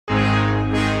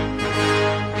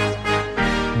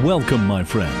Welcome, my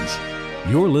friends.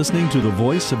 You're listening to the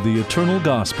Voice of the Eternal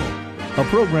Gospel, a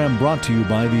program brought to you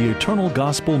by the Eternal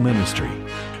Gospel Ministry,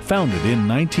 founded in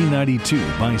 1992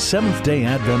 by Seventh-day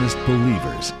Adventist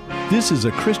believers. This is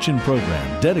a Christian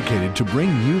program dedicated to bring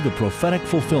you the prophetic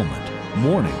fulfillment,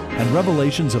 warning, and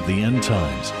revelations of the end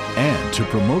times, and to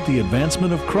promote the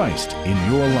advancement of Christ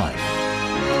in your life.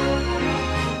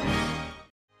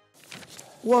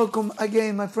 Welcome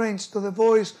again, my friends, to the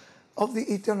Voice of the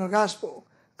Eternal Gospel.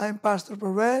 I'm Pastor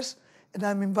Perez, and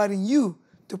I'm inviting you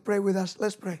to pray with us.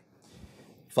 Let's pray.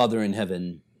 Father in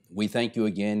heaven, we thank you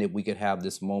again that we could have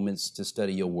this moments to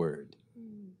study your word.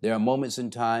 There are moments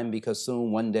in time because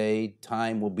soon one day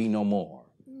time will be no more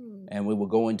and we will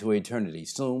go into eternity.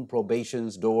 Soon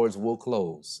probation's doors will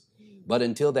close. But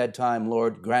until that time,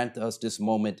 Lord, grant us this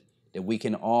moment that we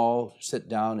can all sit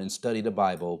down and study the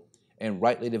Bible and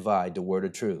rightly divide the word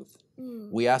of truth.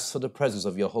 We ask for the presence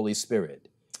of your Holy Spirit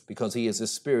because he is the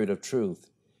Spirit of truth.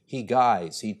 He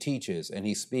guides, he teaches, and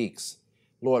he speaks.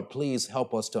 Lord, please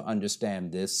help us to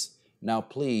understand this. Now,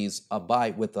 please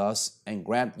abide with us and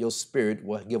grant your Spirit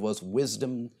will give us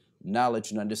wisdom,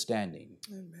 knowledge, and understanding.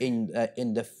 In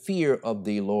the fear of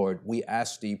thee, Lord, we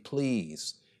ask thee,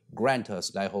 please grant us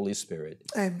thy Holy Spirit.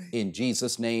 Amen. In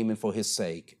Jesus' name and for his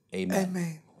sake, amen.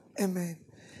 Amen. Amen.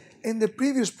 In the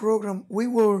previous program, we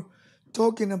were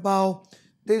talking about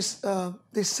these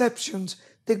deceptions.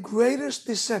 The greatest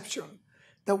deception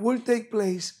that will take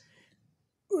place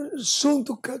soon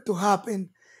to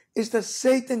happen is that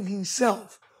Satan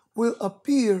himself will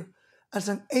appear as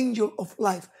an angel of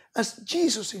life, as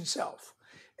Jesus himself.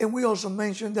 And we also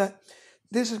mentioned that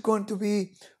this is going to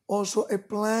be also a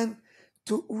plan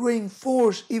to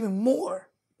reinforce even more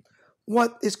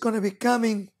what is going to be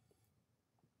coming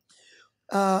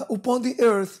upon the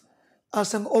earth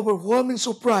as an overwhelming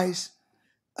surprise,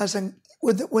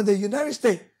 when the United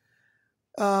States,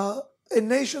 a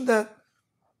nation that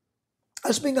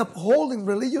has been upholding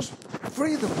religious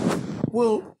freedom,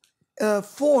 will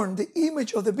form the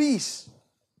image of the beast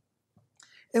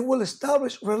and will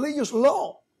establish religious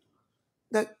law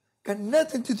that got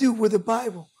nothing to do with the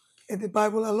Bible and the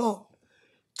Bible alone.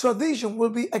 Tradition will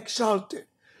be exalted.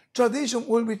 Tradition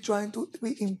will be trying to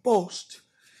be imposed.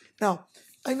 Now,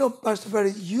 I know, Pastor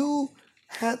Barry, you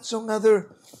had some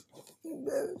other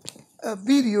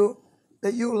video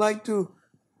that you would like to,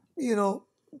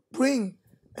 bring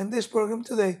in this program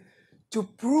today to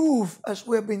prove, as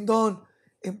we have been done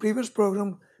in previous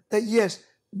program, that yes,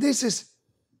 this is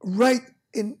right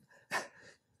in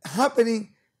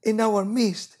happening in our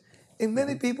midst. And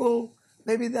many people,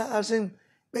 maybe they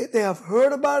have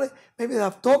heard about it, maybe they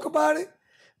have talked about it,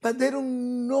 but they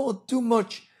don't know too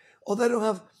much, or they don't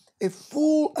have a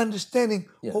full understanding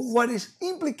of what is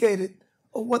implicated,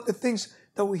 or what the things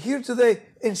that we hear today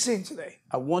and sing today.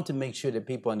 I want to make sure that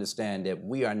people understand that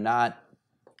we are not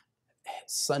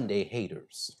Sunday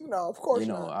haters. No, of course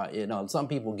not. Some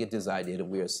people get this idea that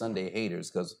we are Sunday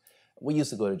haters because we used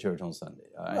to go to church on Sunday.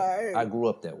 Right? I grew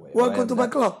up that way. Welcome to my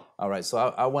club. All right, so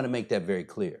I want to make that very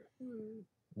clear.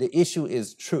 The issue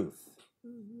is truth.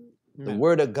 The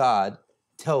Word of God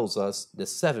tells us the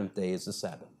seventh day is the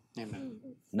Sabbath. Amen.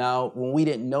 Now, when we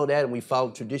didn't know that and we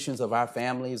followed traditions of our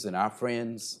families and our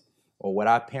friends or what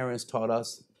our parents taught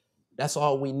us, that's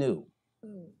all we knew.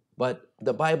 But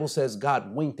the Bible says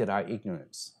God winked at our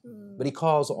ignorance, but he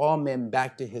calls all men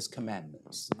back to his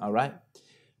commandments, all right?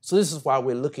 So this is why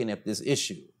we're looking at this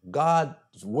issue.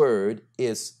 God's word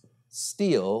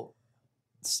still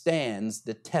stands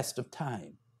the test of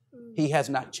time. He has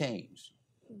not changed.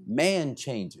 Man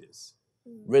changes.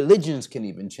 Religions can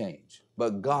even change,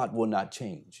 but God will not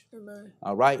change. Amen.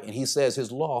 All right? And he says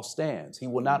his law stands. He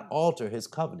will not alter his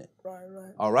covenant. Right.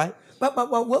 All right? But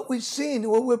what we've seen,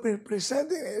 what we're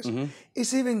presenting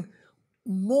is even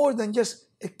more than just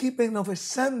a keeping of a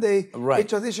Sunday, a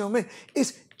traditional man.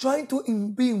 It's trying to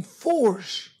be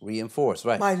enforced. Reinforced,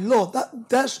 right. By law.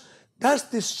 That's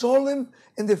the solemn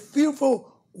and the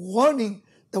fearful warning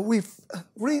that we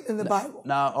read in the Bible.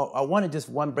 Now, I want to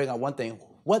just bring out one thing.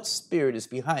 What spirit is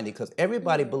behind it? Because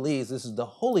everybody believes this is the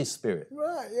Holy Spirit.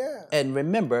 Right, yeah. And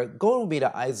remember, go with me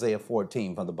to Isaiah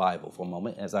 14 from the Bible for a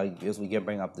moment as we can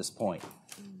bring up this point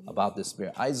about this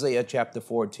spirit. Isaiah chapter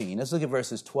 14. Let's look at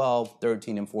verses 12,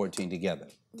 13, and 14 together.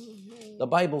 The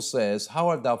Bible says, "How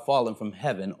art thou fallen from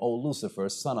heaven, O Lucifer,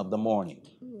 son of the morning?"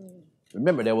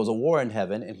 Remember, there was a war in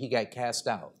heaven and he got cast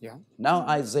out. Yeah. Now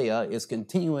Isaiah is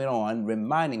continuing on,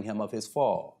 reminding him of his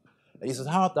fall. He says,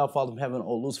 "How art thou fallen from heaven,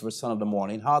 O Lucifer, son of the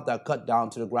morning? How art thou cut down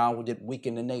to the ground, which did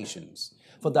weaken the nations?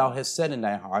 For thou hast said in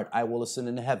thy heart, I will ascend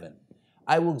into heaven.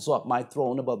 I will exalt my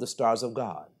throne above the stars of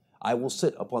God. I will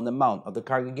sit upon the mount of the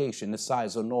congregation, the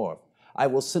sides of north. I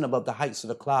will send above the heights of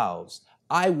the clouds.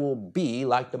 I will be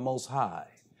like the Most High.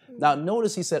 Now,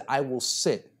 notice he said, I will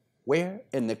sit. Where?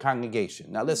 In the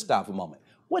congregation. Now, let's stop a moment.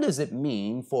 What does it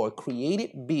mean for a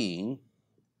created being,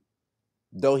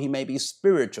 though he may be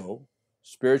spiritual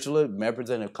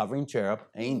representing a covering cherub,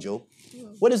 angel,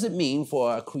 what does it mean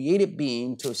for a created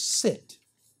being to sit?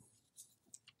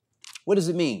 What does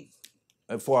it mean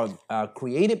for a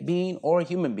created being or a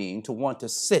human being to want to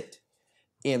sit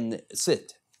in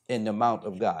the mount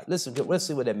of God? Listen, let's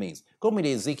see what that means. Go with me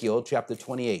to Ezekiel chapter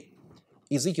 28.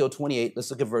 Ezekiel 28, let's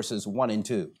look at verses 1 and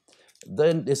 2.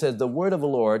 Then it says, the word of the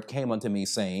Lord came unto me,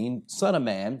 saying, Son of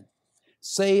man,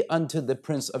 say unto the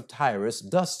prince of Tyrus,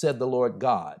 thus said the Lord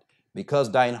God,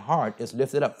 because thine heart is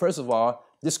lifted up. First of all,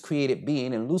 this created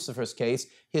being, in Lucifer's case,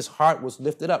 his heart was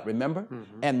lifted up, remember?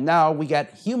 And now we got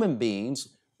human beings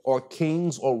or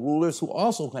kings or rulers who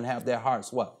also can have their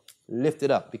hearts what?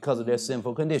 Lifted up because of their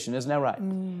sinful condition. Isn't that right?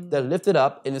 They're lifted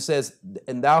up, and it says,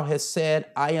 and thou hast said,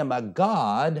 I am a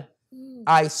God.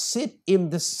 I sit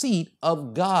in the seat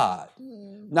of God.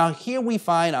 Now here we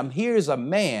find, here is a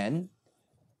man,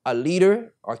 a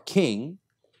leader or king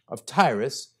of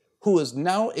Tyrus, who has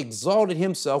now exalted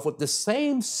himself with the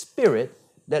same spirit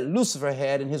that Lucifer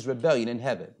had in his rebellion in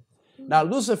heaven. Now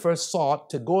Lucifer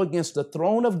sought to go against the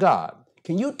throne of God.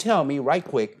 Can you tell me right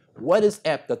quick, what is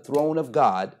at the throne of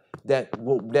God that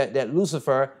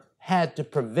Lucifer had to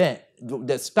prevent,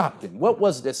 that stopped him? What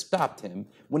was it that stopped him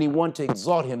when he wanted to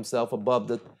exalt himself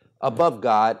above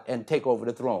God and take over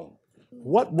the throne?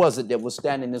 What was it that was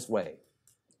standing this way?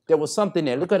 There was something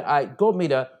there. Look at, go with me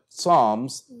to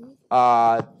Psalms,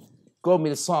 go with me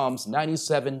to Psalms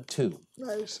 97:2.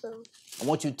 97. I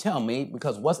want you to tell me,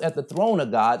 because what's at the throne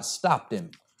of God stopped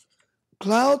him.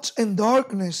 Clouds and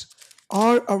darkness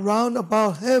are around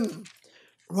about him.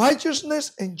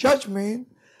 Righteousness and judgment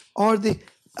are the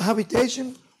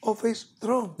habitation of his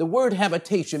throne. The word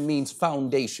habitation means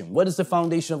foundation. What is the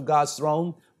foundation of God's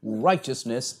throne?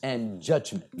 Righteousness and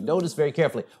judgment. Notice very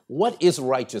carefully. What is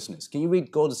righteousness? Can you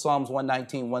go to Psalms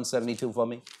 119, 172 for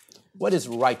me? What is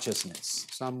righteousness?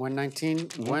 Psalm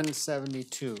 119,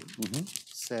 172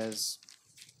 says,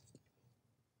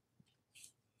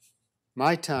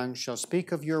 my tongue shall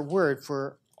speak of your word,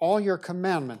 for all your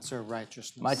commandments are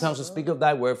righteousness. My tongue shall speak of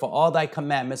thy word, for all thy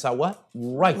commandments are what?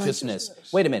 Righteousness.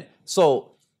 Wait a minute.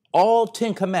 So all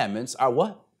 10 commandments are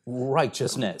what?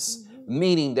 Righteousness.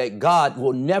 Meaning that God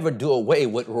will never do away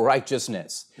with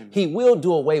righteousness. He will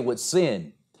do away with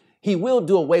sin. He will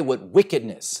do away with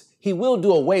wickedness. He will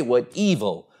do away with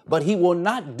evil, but he will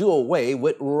not do away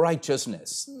with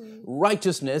righteousness.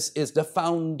 Righteousness is the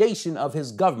foundation of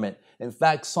his government. In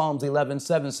fact, Psalms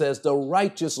 11:7 says, the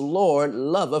righteous Lord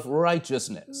loveth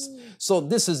righteousness. So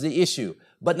this is the issue.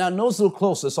 But now notice a little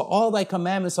closer. So all thy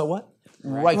commandments are what?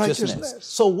 Righteousness.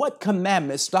 So what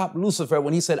commandment stopped Lucifer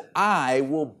when he said, I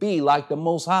will be like the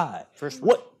Most High?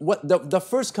 The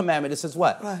first commandment, it says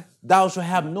what? Right. Thou shalt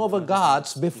have no other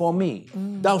gods before me.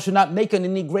 Thou shalt not make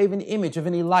any graven image of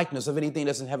any likeness of anything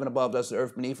that's in heaven above, that's in the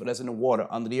earth beneath, or that's in the water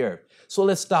under the earth. So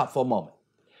let's stop for a moment.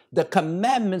 The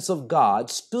commandments of God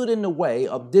stood in the way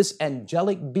of this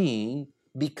angelic being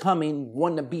becoming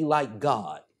one to be like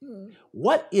God.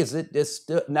 What is it that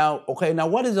stood? Now,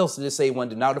 what else did it say one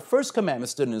did? Now, the first commandment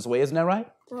stood in his way, isn't that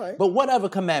right? Right. But what other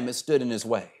commandment stood in his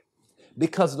way?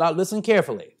 Because now listen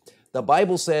carefully. The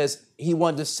Bible says he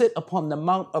wanted to sit upon the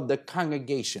mount of the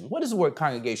congregation. What does the word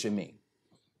congregation mean?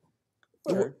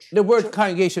 Church. The word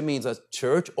congregation means a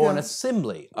church or an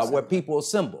assembly where people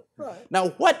assemble. Right. Now,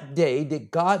 what day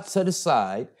did God set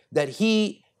aside that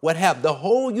he would have the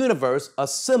whole universe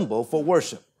assemble for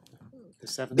worship?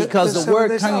 Because the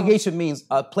word congregation means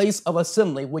a place of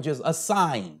assembly, which is a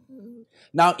sign.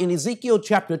 Now, in Ezekiel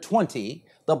chapter 20,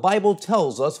 the Bible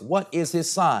tells us what is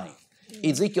his sign.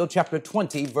 Ezekiel chapter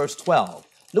 20, verse 12.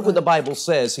 Look what the Bible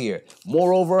says here.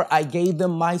 Moreover, I gave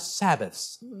them my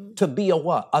Sabbaths to be a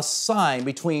what? A sign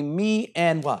between me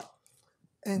and what?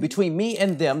 Between me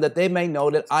and them, that they may know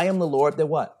that I am the Lord that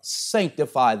what?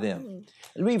 Sanctify them.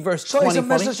 Read verse 20. So it's a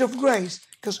message of grace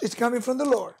because it's coming from the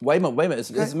Lord. Wait a minute.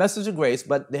 It's a message of grace,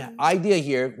 but the idea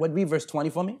here, read verse 20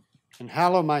 for me. And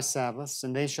hallow my Sabbaths,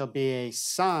 and they shall be a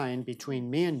sign between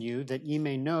me and you, that ye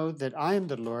may know that I am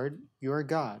the Lord your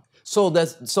God. So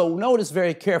notice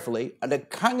very carefully, the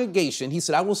congregation, he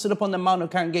said, I will sit upon the mount of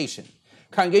congregation.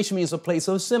 Congregation means a place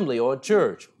of assembly or a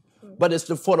church, but it's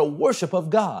for the worship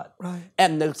of God. Right.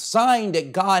 And the sign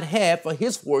that God had for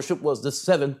his worship was the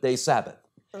seventh-day Sabbath.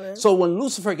 Right. So when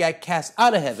Lucifer got cast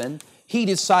out of heaven, he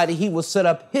decided he would set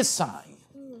up his sign,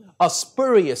 a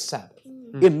spurious Sabbath,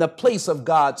 in the place of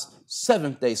God's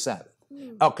seventh-day Sabbath.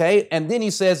 Okay, and then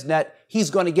he says that he's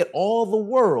going to get all the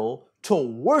world to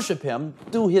worship him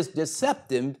through his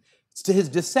deception,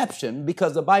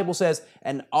 because the Bible says,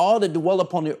 and all that dwell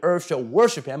upon the earth shall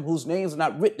worship him, whose names are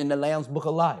not written in the Lamb's book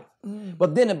of life.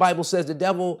 But then the Bible says the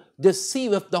devil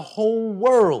deceiveth the whole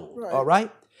world, all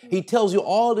right? He tells you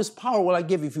all this power will I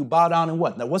give you if you bow down and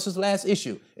what? Now, what's his last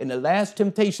issue? In the last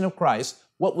temptation of Christ,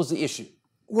 what was the issue?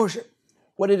 Worship.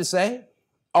 What did it say?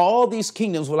 All these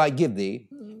kingdoms will I give thee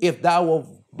if thou wilt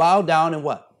bow down and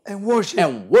what? And worship.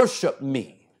 And worship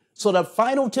me. So the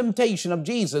final temptation of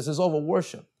Jesus is over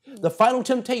worship. The final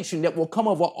temptation that will come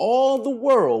over all the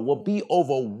world will be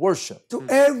over worship. To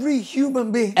every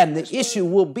human being. And the issue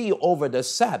will be over the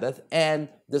Sabbath and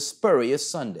the spurious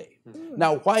Sunday.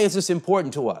 Now, why is this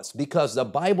important to us? Because the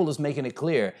Bible is making it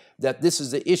clear that this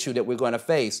is the issue that we're going to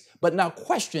face. But now,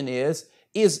 question is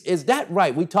that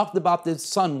right? We talked about this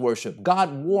sun worship.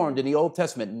 God warned in the Old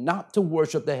Testament not to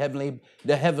worship the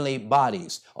heavenly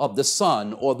bodies of the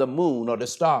sun or the moon or the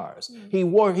stars. He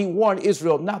warned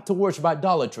Israel not to worship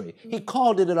idolatry. He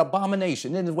called it an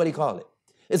abomination. Isn't that what he called it?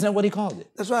 Isn't that what he called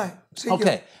it? That's right.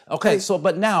 Okay. So,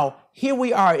 but now, here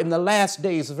we are in the last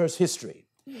days of Earth's history.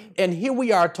 And here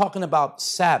we are talking about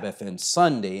Sabbath and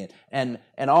Sunday and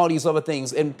all these other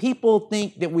things. And people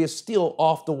think that we're still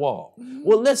off the wall.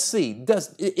 Well, let's see.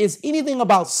 Is anything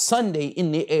about Sunday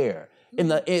in the air?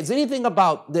 Is anything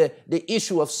about the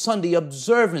issue of Sunday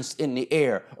observance in the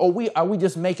air? Or are we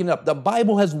just making it up? The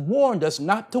Bible has warned us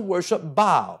not to worship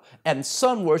Baal. And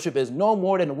sun worship is no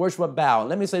more than the worship of Baal. And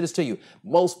let me say this to you.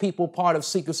 Most people, part of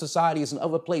secret societies and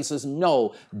other places,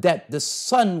 know that the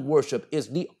sun worship is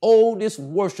the oldest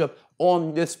worship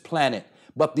on this planet.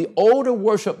 But the older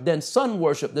worship than sun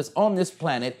worship that's on this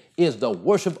planet is the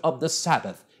worship of the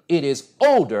Sabbath. It is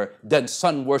older than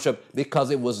sun worship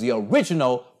because it was the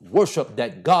original worship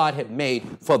that God had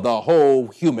made for the whole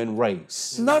human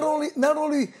race. Not only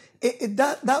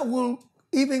that will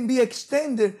even be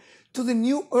extended to the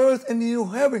new earth and the new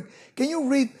heaven. Can you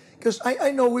read? Because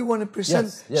I know we want to present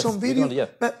some video,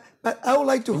 but I would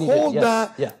like to hold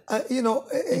that. In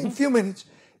a few minutes,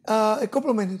 a couple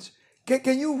of minutes.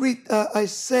 Can you read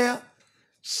Isaiah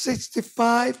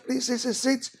 65, please?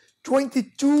 66,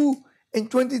 22 and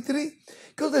 23,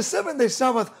 because the 7-day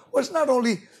Sabbath was not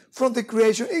only from the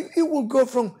creation, it will go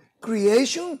from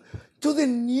creation to the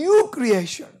new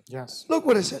creation. Yes. Look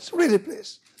what it says. Read it,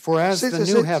 please. For as the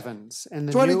new heavens and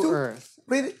the 22, new earth,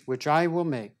 read it. which I will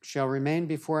make, shall remain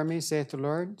before me, saith the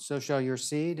Lord, so shall your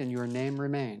seed and your name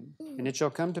remain. And it shall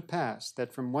come to pass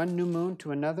that from one new moon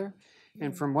to another,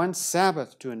 and from one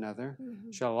Sabbath to another,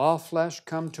 shall all flesh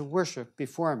come to worship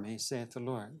before me, saith the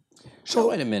Lord. So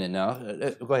wait a minute now.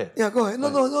 Go ahead. Yeah, go ahead.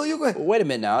 No, you go ahead. Wait a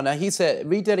minute now. Now he said,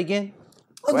 read that again.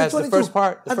 As the first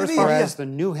part. Whereas the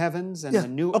new heavens and the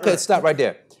new earth. Okay, stop right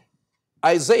there.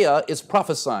 Isaiah is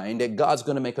prophesying that God's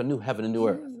going to make a new heaven and new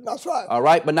earth. That's right. All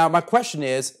right, but now my question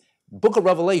is, book of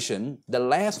Revelation, the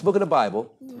last book of the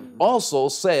Bible, also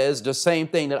says the same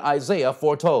thing that Isaiah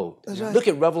foretold. Right. Look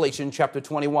at Revelation chapter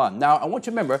 21. Now, I want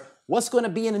you to remember what's going to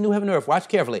be in the new heaven and earth. Watch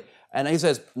carefully. And he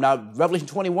says, now Revelation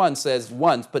 21 says,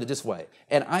 once, put it this way.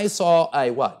 And I saw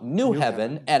a what? New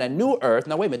heaven and a new earth.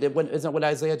 Now, wait a minute. Isn't that what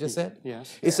Isaiah just said?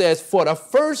 Yes. It says, for the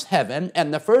first heaven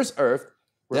and the first earth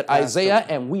that Isaiah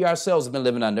and we ourselves have been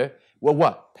living under were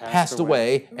what? Passed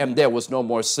away, and there was no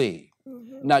more sea.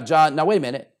 Now, John, wait a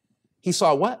minute. He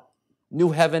saw what?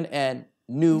 New heaven and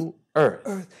new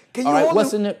earth. Can you all right,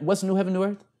 hold what's new heaven, new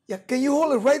earth? Yeah, can you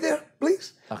hold it right there,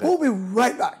 please? Okay. We'll be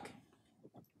right back.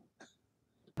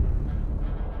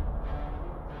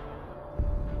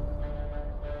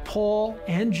 Paul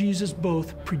and Jesus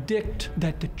both predict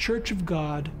that the Church of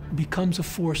God becomes a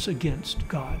force against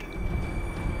God.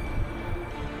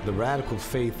 The radical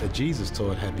faith that Jesus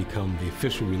taught had become the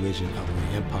official religion of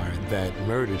the empire that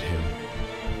murdered him.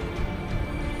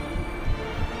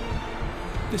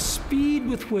 The speed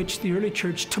with which the early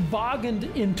church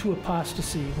tobogganed into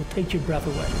apostasy will take your breath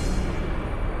away.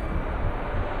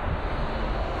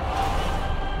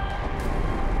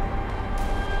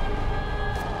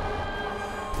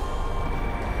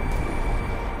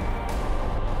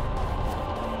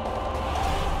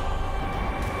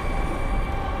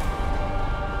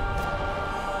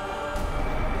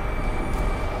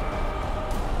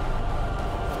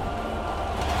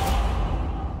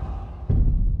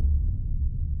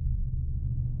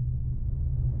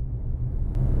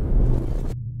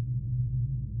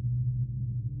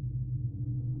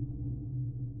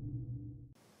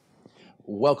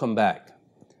 Welcome back.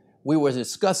 We were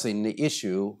discussing the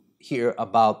issue here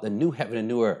about the new heaven and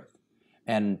new earth.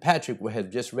 And Patrick has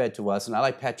just read to us, and I'd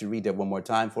like Patrick to read that one more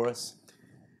time for us.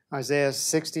 Isaiah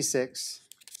 66,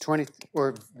 20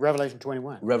 or Revelation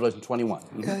 21. Revelation 21.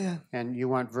 Yeah, yeah. And you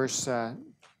want verse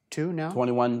 2 now?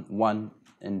 21, 1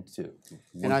 and 2.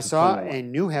 And I saw a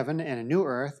new heaven and a new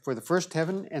earth, for the first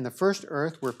heaven and the first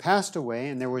earth were passed away,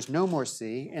 and there was no more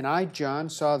sea. And I, John,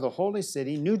 saw the holy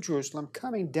city, New Jerusalem,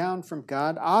 coming down from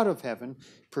God out of heaven,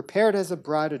 prepared as a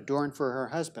bride adorned for her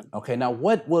husband. Okay, now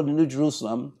what will the New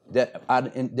Jerusalem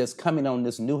that's coming on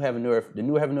this new heaven and earth, the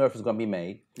new heaven and earth is going to be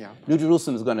made. Yeah. New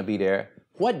Jerusalem is going to be there.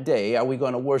 What day are we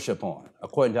going to worship on,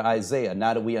 according to Isaiah,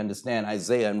 now that we understand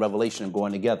Isaiah and Revelation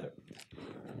going together?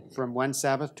 From one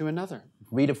Sabbath to another.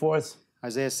 Read it for us.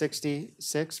 Isaiah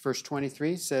 66, verse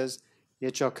 23 says,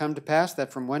 It shall come to pass that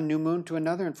from one new moon to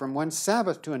another and from one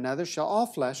Sabbath to another shall all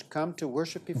flesh come to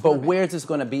worship before But me. where is this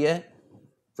going to be at?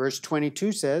 Verse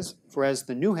 22 says, For as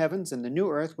the new heavens and the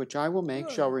new earth which I will make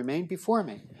shall remain before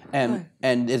me. And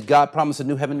did God promise a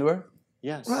new heaven and new earth?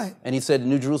 Yes. Right. And he said the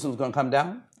New Jerusalem is going to come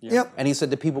down? Yep. And he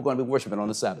said the people are going to be worshiping on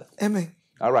the Sabbath. Amen.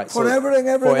 All right. Forever and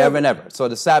ever and Forever and ever. ever. So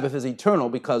the Sabbath is eternal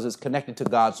because it's connected to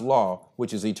God's law,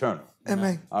 which is eternal.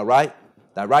 Amen. All right?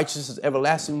 Thy righteousness is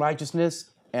everlasting righteousness,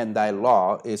 and thy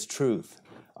law is truth.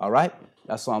 All right?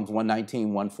 That's Psalms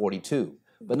 119, 142.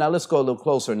 But now let's go a little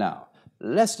closer now.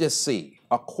 Let's just see,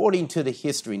 according to the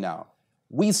history now,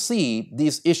 we see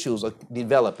these issues are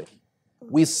developing.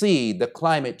 We see the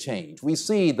climate change. We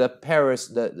see the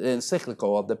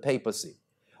encyclical of the papacy,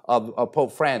 of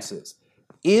Pope Francis.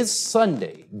 Is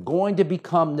Sunday going to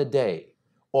become the day?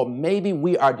 Or maybe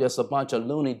we are just a bunch of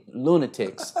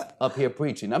lunatics up here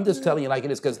preaching. I'm just telling you like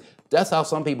it is, because that's how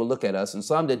some people look at us, and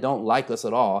some that don't like us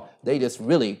at all, they just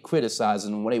really criticize us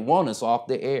when they want us off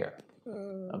the air.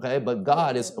 Okay, but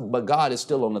God is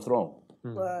still on the throne.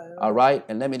 All right,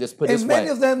 and let me just put this And way. many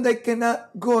of them, they cannot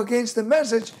go against the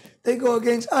message. They go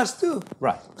against us too.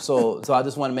 Right. So I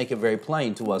just want to make it very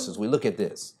plain to us as we look at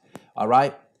this. All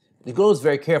right. It goes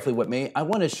very carefully with me. I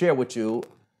want to share with you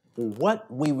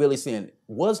what we really seeing.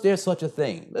 Was there such a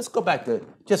thing? Let's go back to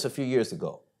just a few years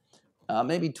ago,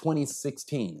 maybe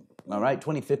 2016. All right,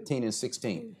 2015 and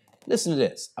 16. Listen to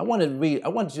this. I want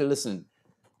you to listen.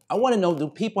 I want to know, do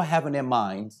people have in their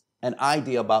minds an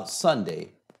idea about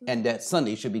Sunday and that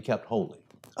Sunday should be kept holy?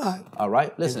 All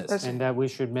right, listen to this. And that we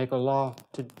should make a law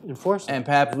to enforce it. And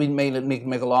perhaps we may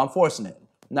make a law enforcing it.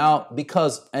 Now,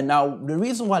 the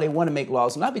reason why they want to make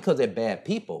laws, not because they're bad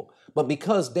people, but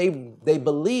because they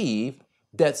believe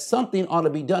that something ought to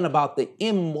be done about the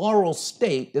immoral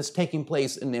state that's taking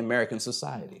place in the American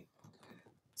society.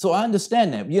 So I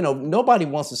understand that. You know, nobody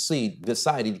wants to see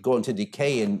society go into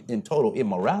decay in total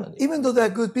immorality. Even though they're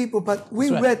good people, but we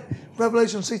That's right. read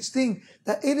Revelation 16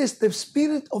 that it is the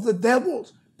spirit of the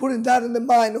devils putting that in the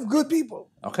mind of good people.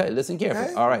 Okay, listen carefully.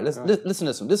 Okay. All right, listen to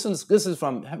this one. This is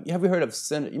from, have you heard of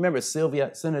you remember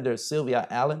Senator Sylvia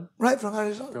Allen? Right, from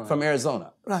Arizona. From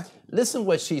Arizona. Right. Listen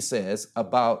what she says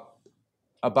about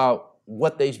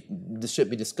what they should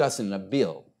be discussing in a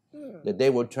bill that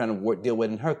they were trying to deal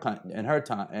with in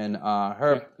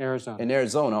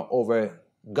Arizona over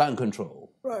gun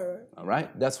control. Right. All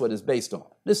right, that's what it's based on.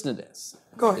 Listen to this.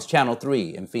 Go ahead. It's Channel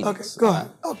 3 in Phoenix. Okay, go ahead.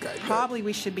 Okay. Probably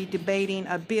we should be debating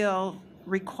a bill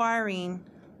requiring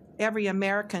every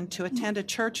American to attend a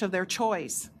church of their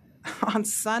choice on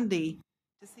Sunday.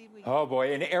 Oh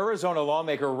boy, an Arizona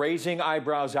lawmaker raising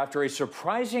eyebrows after a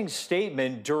surprising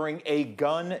statement during a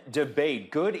gun debate.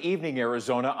 Good evening,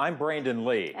 Arizona. I'm Brandon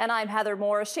Lee. And I'm Heather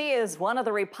Moore. She is one of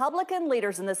the Republican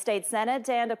leaders in the state Senate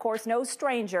and, of course, no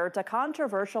stranger to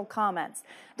controversial comments.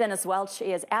 Dennis Welch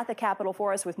is at the Capitol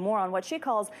for us with more on what she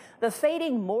calls the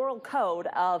fading moral code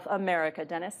of America.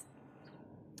 Dennis?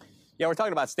 Yeah, we're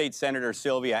talking about State Senator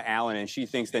Sylvia Allen, and she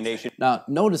thinks the nation... Now,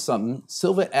 notice something.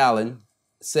 Sylvia Allen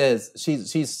says she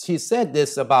said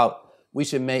this about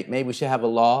maybe we should have a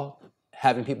law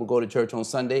having people go to church on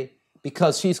Sunday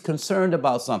because she's concerned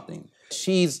about something.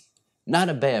 She's not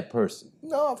a bad person.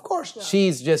 No, of course not.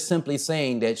 She's just simply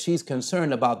saying that she's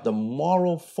concerned about the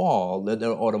moral fall or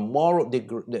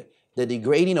the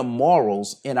degrading of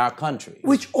morals in our country.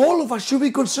 Which all of us should be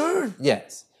concerned.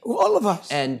 Yes. All of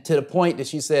us. And to the point that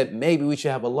she said maybe we should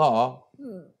have a law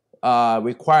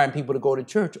requiring people to go to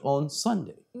church on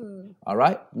Sunday. All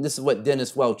right? And this is what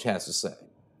Dennis Welch has to say.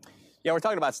 Yeah, we're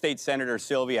talking about State Senator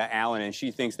Sylvia Allen, and she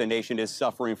thinks the nation is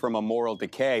suffering from a moral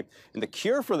decay. And the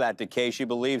cure for that decay, she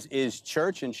believes, is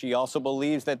church, and she also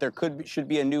believes that there should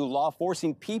be a new law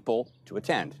forcing people to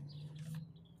attend.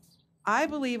 I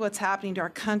believe what's happening to our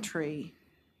country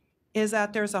is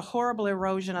that there's a horrible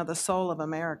erosion of the soul of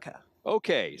America.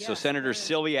 Okay, so Senator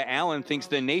Sylvia Allen thinks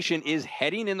the nation is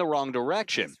heading in the wrong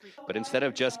direction. But instead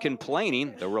of just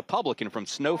complaining, the Republican from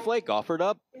Snowflake offered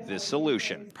up this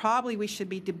solution. Probably we should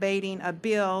be debating a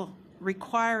bill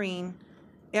requiring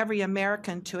every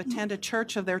American to attend a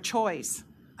church of their choice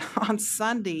on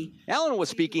Sunday. Allen was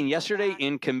speaking yesterday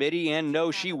in committee, and no,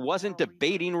 she wasn't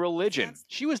debating religion.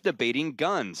 She was debating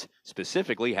guns,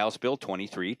 specifically House Bill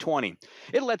 2320.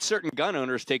 It lets certain gun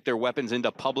owners take their weapons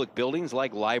into public buildings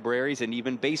like libraries and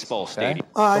even baseball stadiums.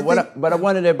 But I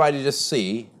wanted everybody to just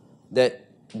see that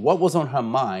what was on her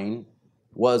mind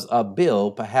was a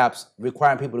bill perhaps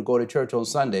requiring people to go to church on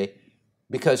Sunday,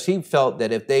 because she felt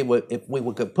that if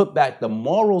we could put back the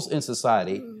morals in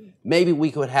society, maybe we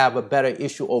could have a better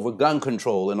issue over gun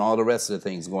control and all the rest of the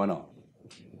things going on.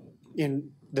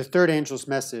 In the third angel's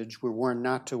message, we're warned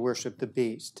not to worship the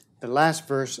beast. The last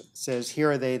verse says,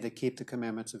 "Here are they that keep the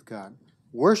commandments of God."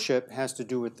 Worship has to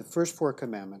do with the first four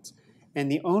commandments,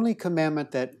 and the only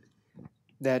commandment that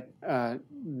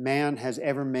man has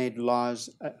ever made laws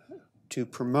to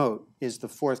promote is the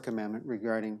fourth commandment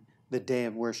regarding the day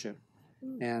of worship,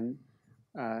 and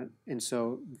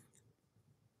so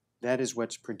that is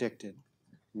what's predicted.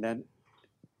 That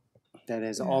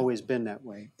has always been that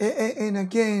way. And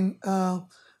again,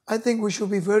 I think we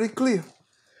should be very clear.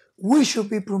 We should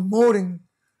be promoting,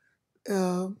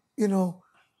 an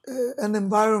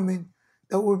environment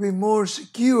that will be more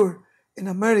secure in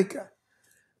America.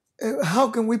 How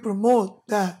can we promote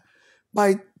that?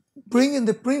 By bringing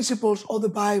the principles of the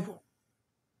Bible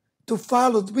to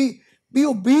follow, to be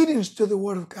obedient to the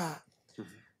Word of God,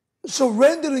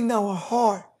 surrendering our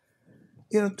heart,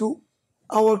 to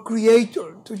our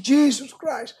Creator, to Jesus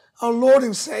Christ, our Lord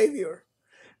and Savior,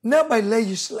 not by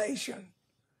legislation.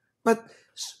 But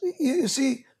you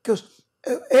see, because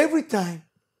every time,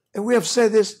 and we have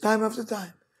said this time after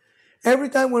time, every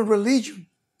time when religion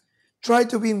tries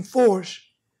to be enforced,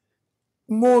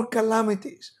 more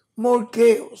calamities, more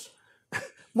chaos,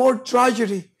 more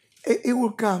tragedy, it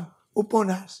will come upon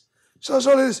us. So that's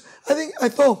all it is. I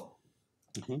thought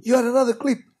you had another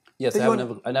clip. Yes, I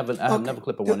have another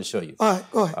clip I want to show you. All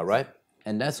right, go ahead. All right?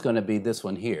 And that's going to be this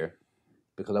one here,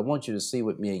 because I want you to see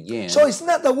with me again. So it's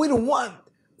not that we don't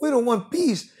want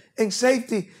peace and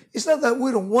safety. It's not that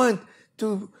we don't want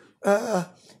to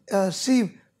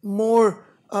see more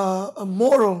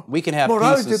moral. We can have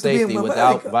peace and safety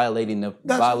without violating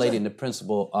the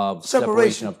principle of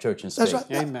separation of church and state. That's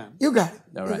right. Amen. You got it.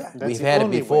 All right. We've had it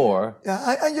before.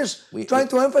 Yeah, I'm just trying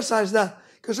to emphasize that,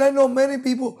 because I know many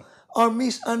people are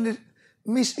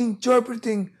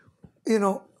misinterpreting,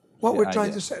 what we're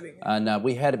trying to say. And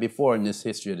we had it before in this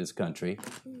history of this country,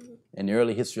 in the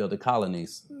early history of the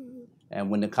colonies. And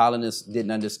when the colonists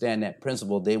didn't understand that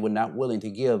principle, they were not willing to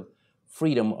give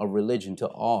freedom of religion to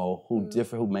all who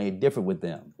may differ with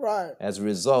them. Right. As a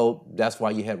result, that's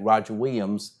why you had Roger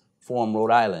Williams form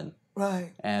Rhode Island.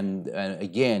 Right. And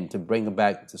again, to bring it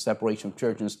back to separation of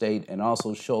church and state, and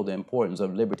also show the importance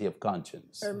of liberty of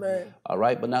conscience. Amen. All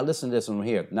right, but now listen to this one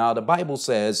here. Now, the Bible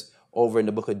says over in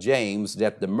the book of James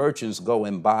that the merchants go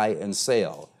and buy and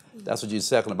sell. That's what you're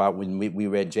talking about when we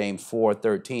read James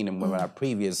 4:13 in one of our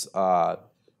previous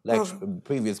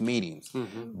previous meetings.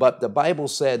 But the Bible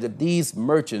said that these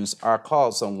merchants are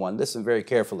called someone. Listen very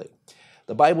carefully.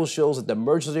 The Bible shows that the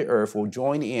merchants of the earth will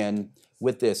join in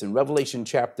with this. In Revelation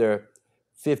chapter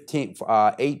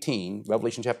 18,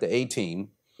 Revelation chapter 18,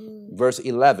 verse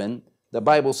 11, the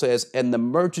Bible says, "And the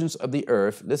merchants of the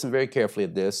earth," listen very carefully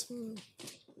at this,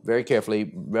 very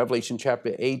carefully, Revelation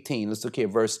chapter 18, let's look here,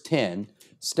 verse 10,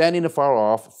 "Standing afar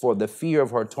off for the fear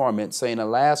of her torment, saying,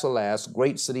 Alas, alas,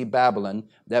 great city Babylon,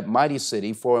 that mighty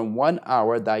city, for in 1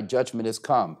 hour thy judgment is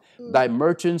come. Thy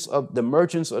merchants of the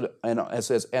merchants of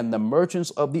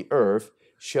the earth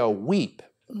shall weep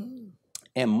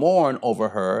and mourn over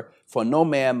her, for no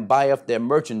man buyeth their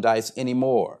merchandise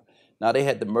anymore." Now they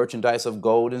had the merchandise of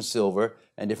gold and silver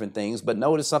and different things, but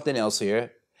notice something else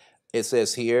here. It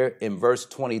says here in verse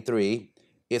 23,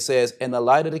 it says, "And the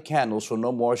light of the candle shall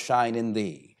no more shine in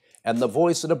thee, and the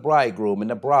voice of the bridegroom and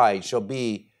the bride shall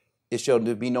be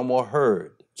no more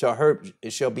heard.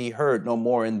 It shall be heard no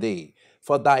more in thee.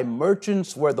 For thy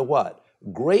merchants were the what?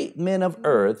 Great men of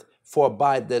earth, for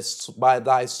by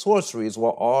thy sorceries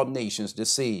were all nations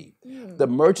deceived." The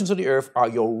merchants of the earth are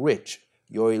your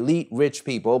elite rich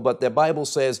people, but the Bible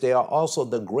says they are also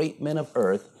the great men of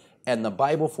earth, and the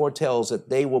Bible foretells that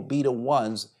they will be the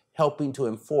ones helping to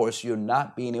enforce you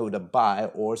not being able to buy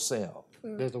or sell.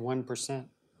 They're the 1%.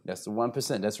 That's the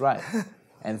 1%, that's right.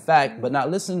 In fact, but now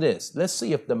listen to this. Let's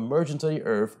see if the merchants of the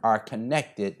earth are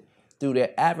connected through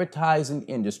their advertising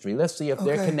industry. Let's see if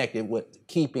they're connected with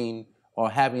keeping or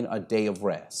having a day of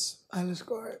rest. Let's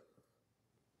go ahead.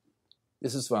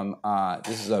 This is from,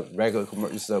 this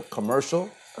is a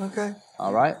commercial. Okay.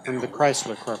 All right. And the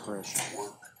Chrysler Corporation.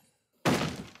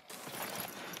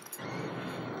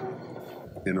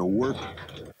 In a work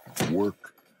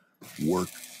work, work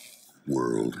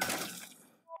world.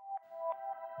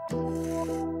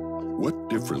 What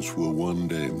difference will one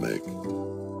day make?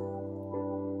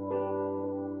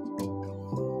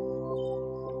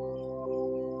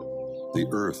 The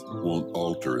earth won't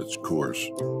alter its course.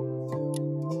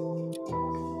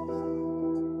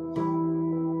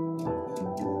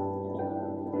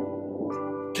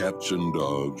 Cats and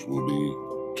dogs will be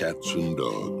cats and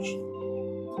dogs.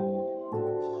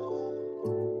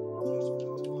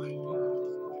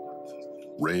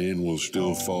 Rain will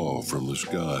still fall from the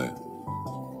sky.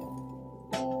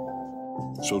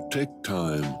 So take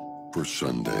time for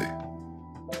Sunday.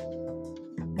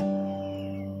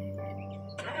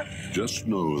 Just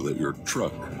know that your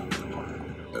truck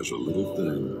has a little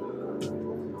thing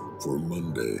for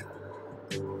Monday.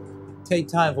 Take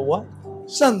time for what?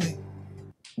 Sunday.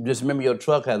 Just remember your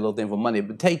truck had a little thing for Monday,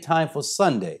 but take time for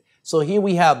Sunday. So here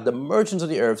we have the merchants of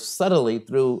the earth subtly,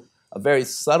 through a very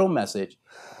subtle message,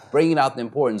 bringing out the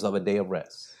importance of a day of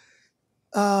rest.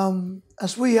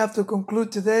 As we have to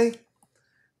conclude today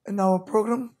in our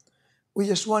program, we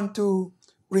just want to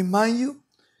remind you,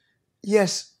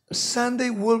 yes, Sunday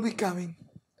will be coming.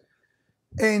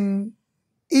 And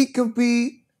it could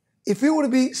be, if it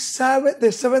would be Sabbath, the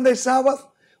 7-day Sabbath,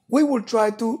 we will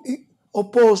try to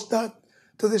oppose that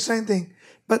to the same thing.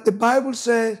 But the Bible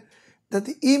says that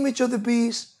the image of the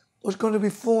beast was going to be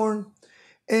formed.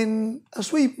 And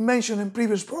as we mentioned in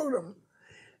previous program,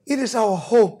 it is our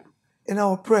hope and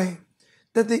our prayer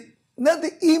that not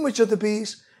the image of the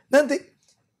beast, not the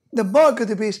mark of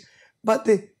the beast, but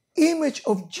the image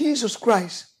of Jesus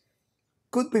Christ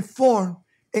could be formed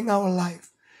in our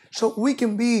life. So we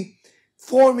can be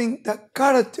forming the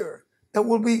character that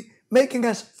will be making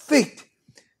us fit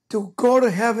to go to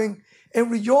heaven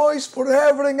and rejoice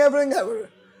forever and ever and ever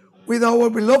with our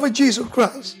beloved Jesus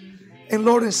Christ and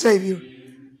Lord and Savior.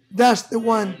 That's the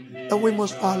one that we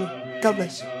must follow. God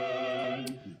bless you.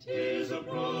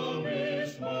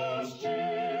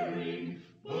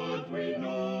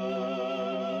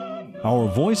 Our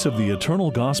Voice of the Eternal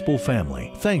Gospel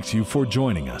family thanks you for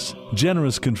joining us.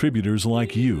 Generous contributors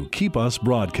like you keep us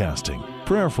broadcasting.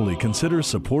 Prayerfully consider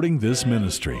supporting this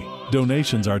ministry.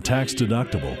 Donations are tax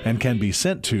deductible and can be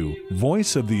sent to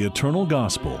Voice of the Eternal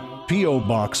Gospel, P.O.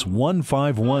 Box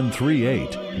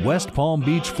 15138, West Palm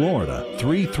Beach, Florida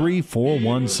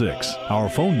 33416. Our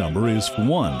phone number is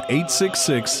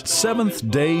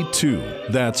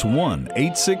 1-866-7th-DAY-2. That's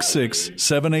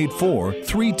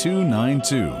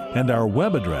 1-866-784-3292. And our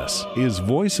web address is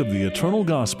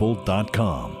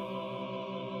voiceoftheeternalgospel.com.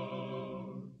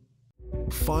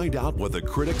 Find out what the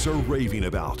critics are raving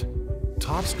about.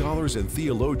 Top scholars and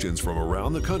theologians from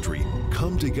around the country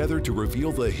come together to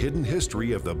reveal the hidden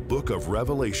history of the Book of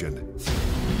Revelation.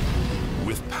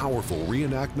 With powerful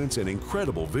reenactments and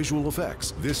incredible visual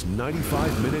effects, this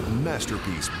 95-minute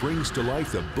masterpiece brings to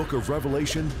life the Book of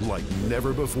Revelation like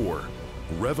never before.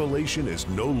 Revelation is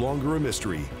no longer a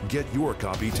mystery. Get your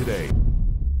copy today.